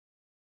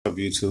Up,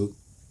 YouTube?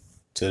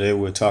 Today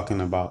we're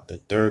talking about the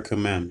third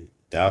commandment.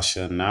 Thou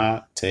shalt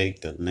not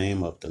take the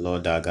name of the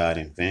Lord thy God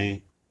in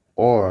vain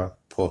or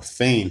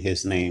profane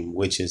his name,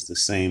 which is the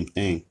same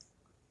thing.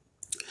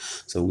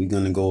 So we're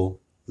going to go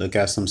look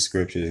at some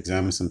scriptures,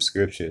 examine some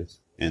scriptures,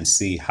 and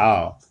see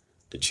how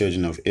the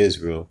children of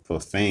Israel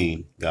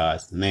profane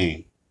God's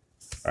name,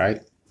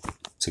 right?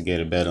 To get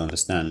a better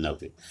understanding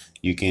of it.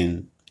 You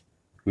can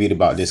read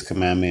about this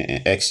commandment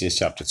in Exodus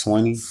chapter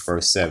 20,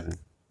 verse 7.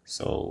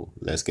 So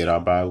let's get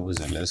our Bibles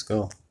and let's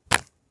go.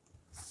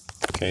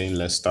 Okay,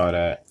 let's start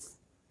at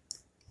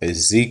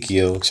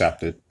Ezekiel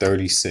chapter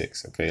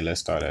 36. Okay,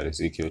 let's start at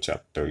Ezekiel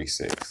chapter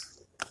 36.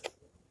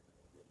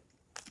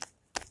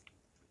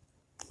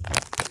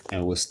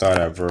 And we'll start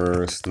at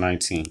verse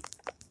 19.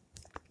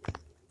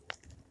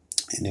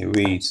 And it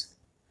reads,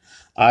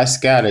 I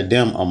scattered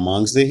them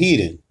amongst the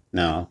heathen.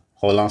 Now,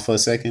 hold on for a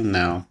second.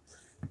 Now,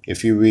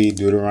 if you read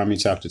Deuteronomy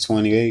chapter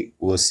 28,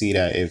 we'll see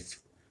that if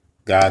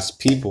God's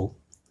people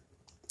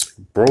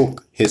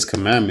broke his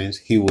commandments,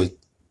 he would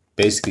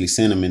basically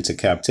send them into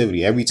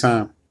captivity. Every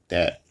time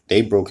that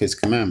they broke his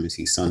commandments,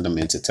 he sent them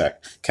into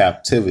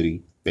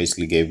captivity,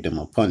 basically gave them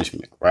a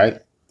punishment, right?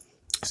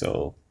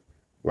 So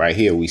right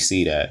here we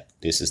see that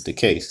this is the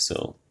case.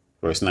 So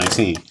verse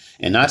 19,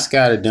 and I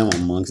scattered them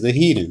amongst the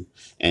heathen,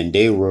 and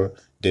they were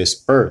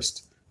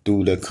dispersed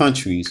through the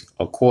countries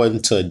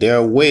according to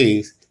their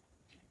ways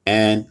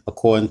and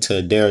according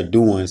to their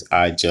doings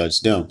I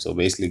judged them. So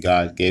basically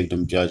God gave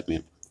them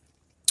judgment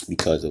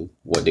because of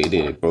what they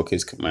did. They broke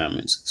his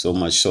commandments, so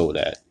much so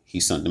that he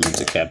sent them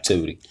into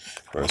captivity.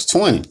 Verse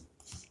 20,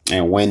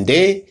 and when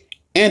they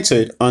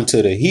entered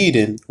unto the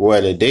heathen,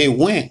 whether they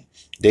went,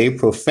 they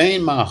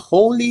profaned my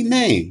holy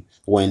name,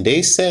 when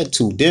they said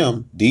to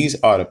them,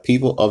 these are the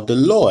people of the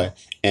Lord,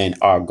 and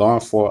are gone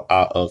forth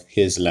out of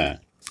his land.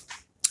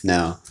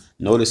 Now,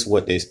 notice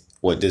what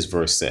this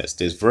verse says.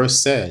 This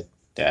verse said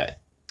that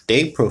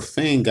they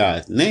profaned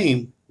God's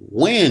name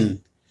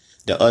when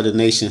the other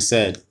nation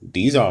said,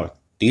 these are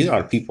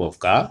the people of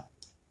God.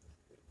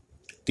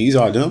 These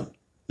are them.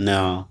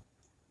 Now,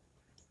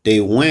 they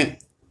were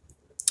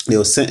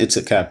sent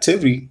into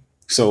captivity.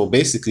 So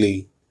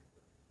basically,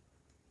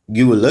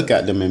 you would look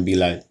at them and be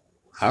like,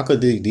 how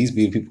could these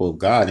be the people of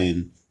God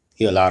and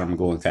he allowed them to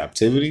go in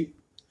captivity?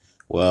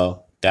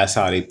 Well, that's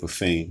how they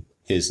profane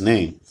his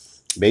name.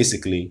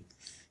 Basically,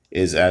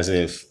 is as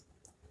if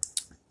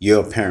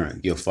your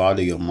parent, your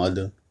father, your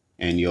mother,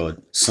 and your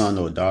son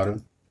or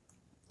daughter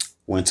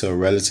went to a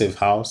relative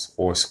house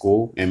or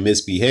school and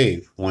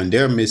misbehave. When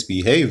they're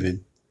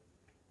misbehaving,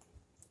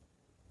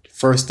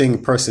 first thing a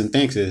person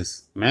thinks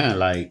is, man,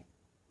 like,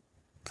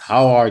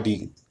 how are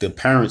the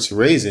parents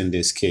raising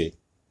this kid,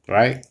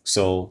 right?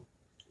 So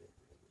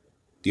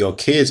your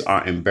kids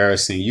are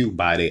embarrassing you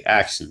by their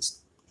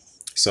actions.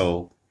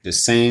 So the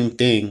same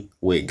thing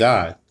with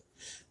God.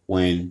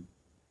 When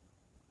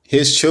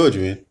his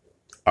children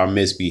are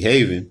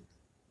misbehaving,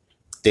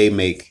 they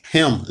make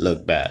him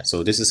look bad.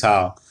 So this is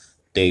how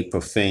they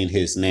profane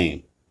his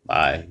name,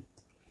 by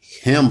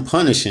him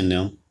punishing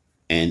them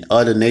and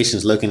other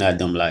nations looking at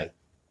them like,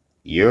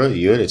 you're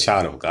the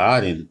child of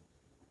God and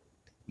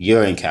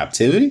you're in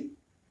captivity.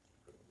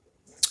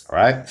 All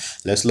right,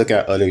 let's look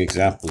at other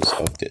examples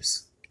of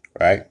this.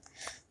 Right,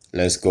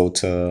 let's go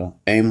to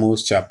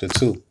Amos chapter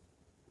 2.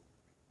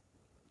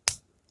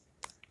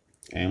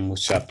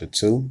 Amos chapter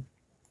 2,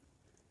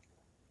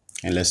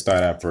 and let's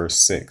start at verse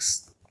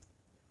 6.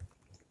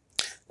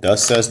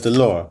 Thus says the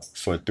Lord,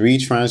 for 3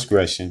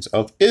 transgressions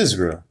of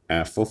Israel,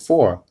 and for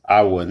 4,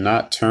 I will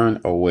not turn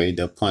away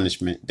the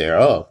punishment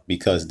thereof,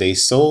 because they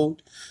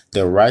sold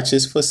the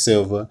righteous for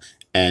silver,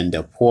 and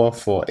the poor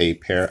for a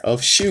pair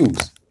of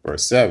shoes.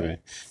 Verse 7,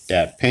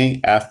 that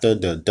paint after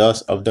the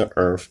dust of the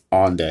earth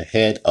on the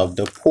head of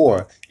the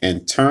poor,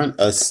 and turn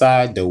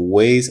aside the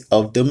ways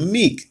of the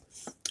meek.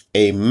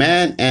 A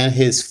man and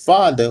his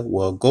father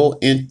will go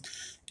in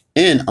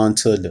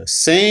unto the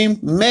same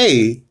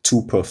maid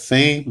to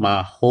profane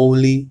my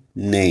holy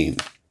name.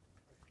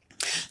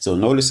 So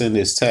notice in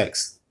this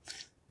text,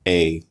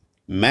 a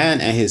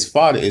man and his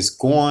father is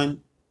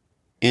going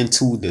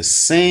into the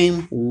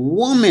same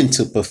woman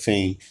to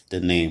profane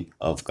the name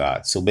of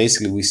God. So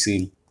basically we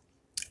see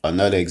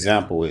another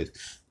example is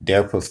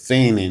they're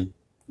profaning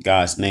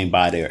God's name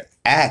by their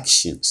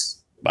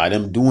actions, by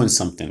them doing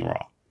something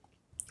wrong,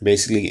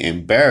 basically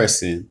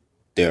embarrassing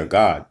their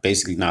God,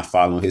 basically not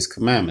following his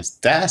commandments.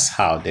 That's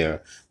how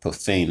they're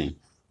profaning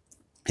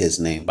his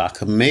name, by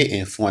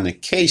committing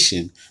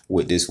fornication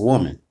with this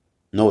woman.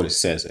 Notice it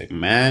says a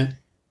man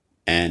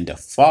and the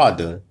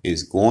father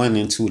is going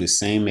into the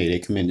same maid. They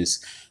commit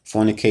this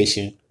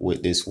fornication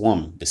with this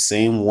woman, the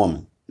same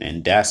woman.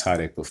 And that's how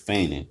they're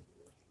profaning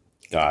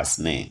God's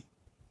name.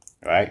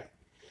 Right?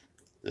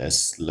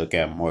 Let's look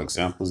at more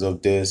examples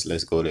of this.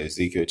 Let's go to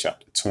Ezekiel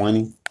chapter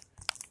 20.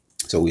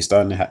 So we're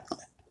starting to have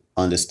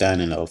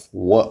understanding of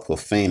what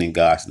profaning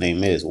God's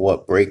name is,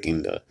 what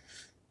breaking the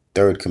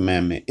third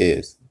commandment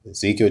is.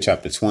 Ezekiel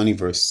chapter 20,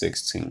 verse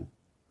 16.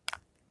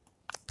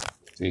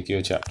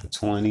 Ezekiel chapter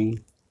 20,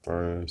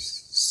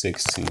 verse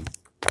 16.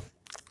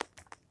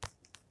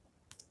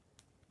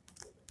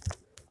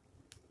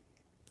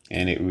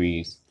 And it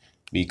reads,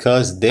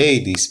 because they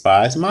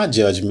despise my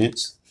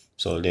judgments,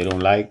 so they don't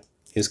like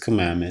his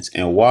commandments,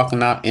 and walk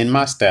not in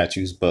my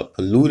statutes, but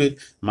polluted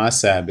my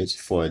Sabbaths,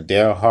 for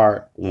their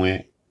heart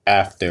went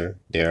after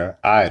their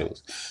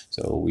idols.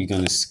 So we're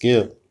going to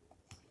skip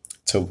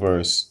to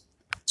verse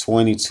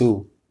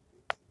 22.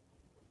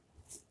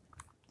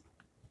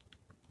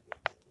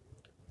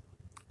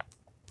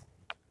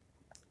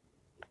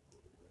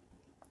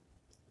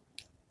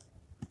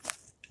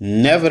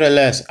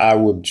 Nevertheless, I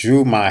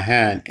withdrew my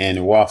hand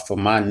and wrought for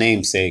my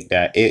namesake,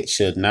 that it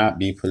should not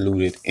be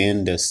polluted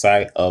in the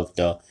sight of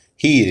the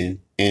heathen,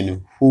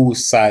 in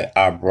whose sight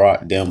I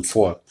brought them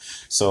forth.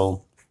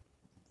 So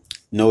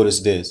notice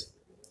this.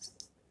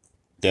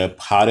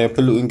 How they're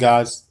polluting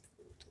God's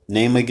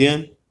name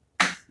again?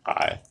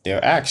 By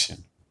their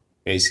action.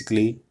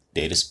 Basically,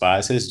 they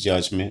despise his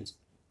judgment.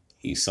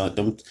 He sent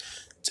them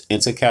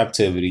into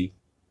captivity,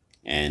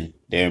 and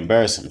they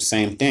embarrass him.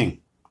 Same thing.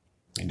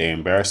 They're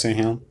embarrassing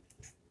him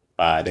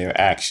by their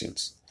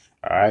actions.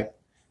 All right.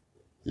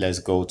 Let's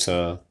go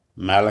to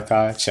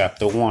Malachi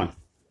chapter 1.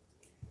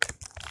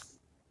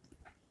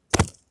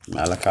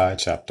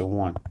 Malachi chapter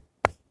 1.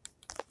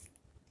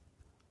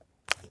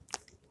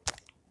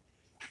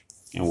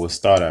 And we'll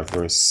start at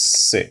verse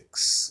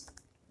 6.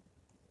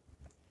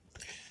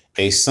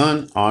 A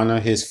son honor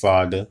his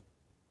father,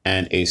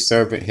 and a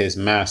servant his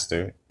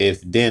master.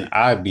 If then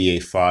I be a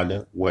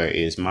father, where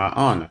is my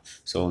honor?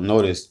 So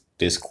notice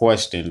this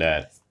question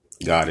that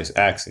God is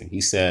asking. He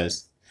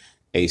says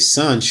a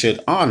son should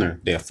honor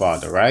their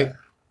father, right?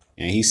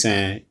 And he's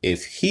saying,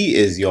 if he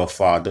is your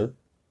father,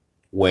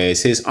 where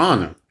is his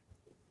honor?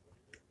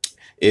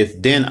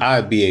 If then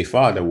I be a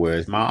father, where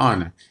is my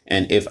honor?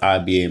 And if I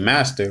be a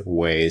master,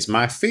 where is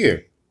my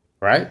fear?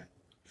 Right?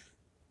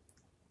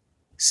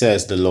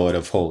 Says the Lord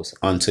of hosts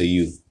unto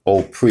you,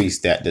 O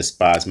priests that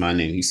despise my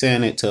name. He's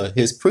saying it to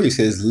his priests,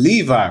 his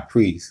Levi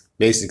priests,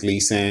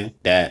 basically saying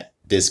that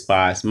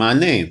despise my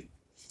name.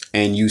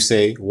 And you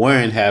say,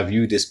 wherein have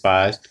we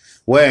despised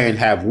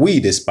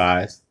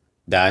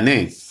thy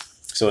name?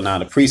 So now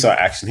the priests are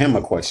asking him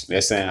a question.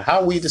 They're saying,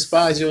 how we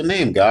despise your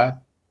name,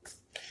 God?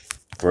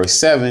 Verse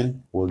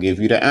 7 will give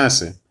you the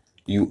answer.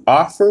 You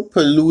offer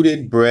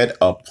polluted bread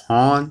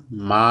upon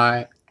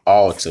my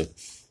altar.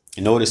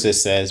 Notice it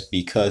says,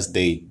 because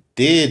they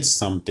did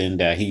something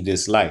that he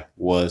disliked,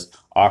 was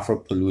offer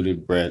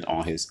polluted bread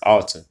on his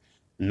altar,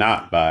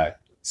 not by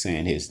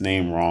saying his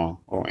name wrong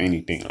or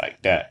anything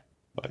like that,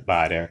 but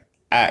by their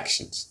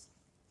actions.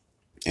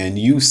 And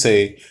you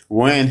say,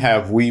 when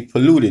have we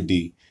polluted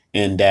thee?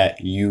 And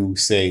that you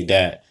say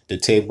that the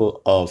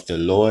table of the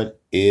Lord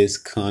is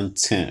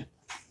content.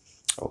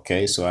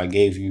 Okay, so I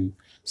gave you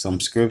some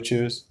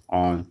scriptures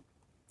on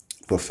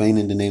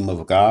profaning the name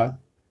of God.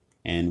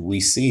 And we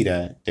see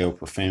that they're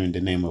profaning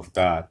the name of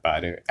God by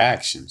their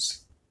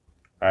actions,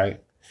 right?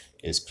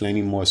 There's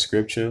plenty more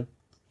scripture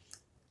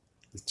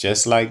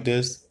just like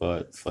this,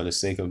 but for the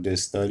sake of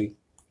this study,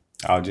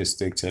 I'll just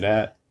stick to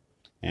that.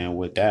 And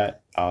with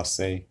that, I'll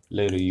say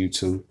later,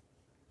 YouTube.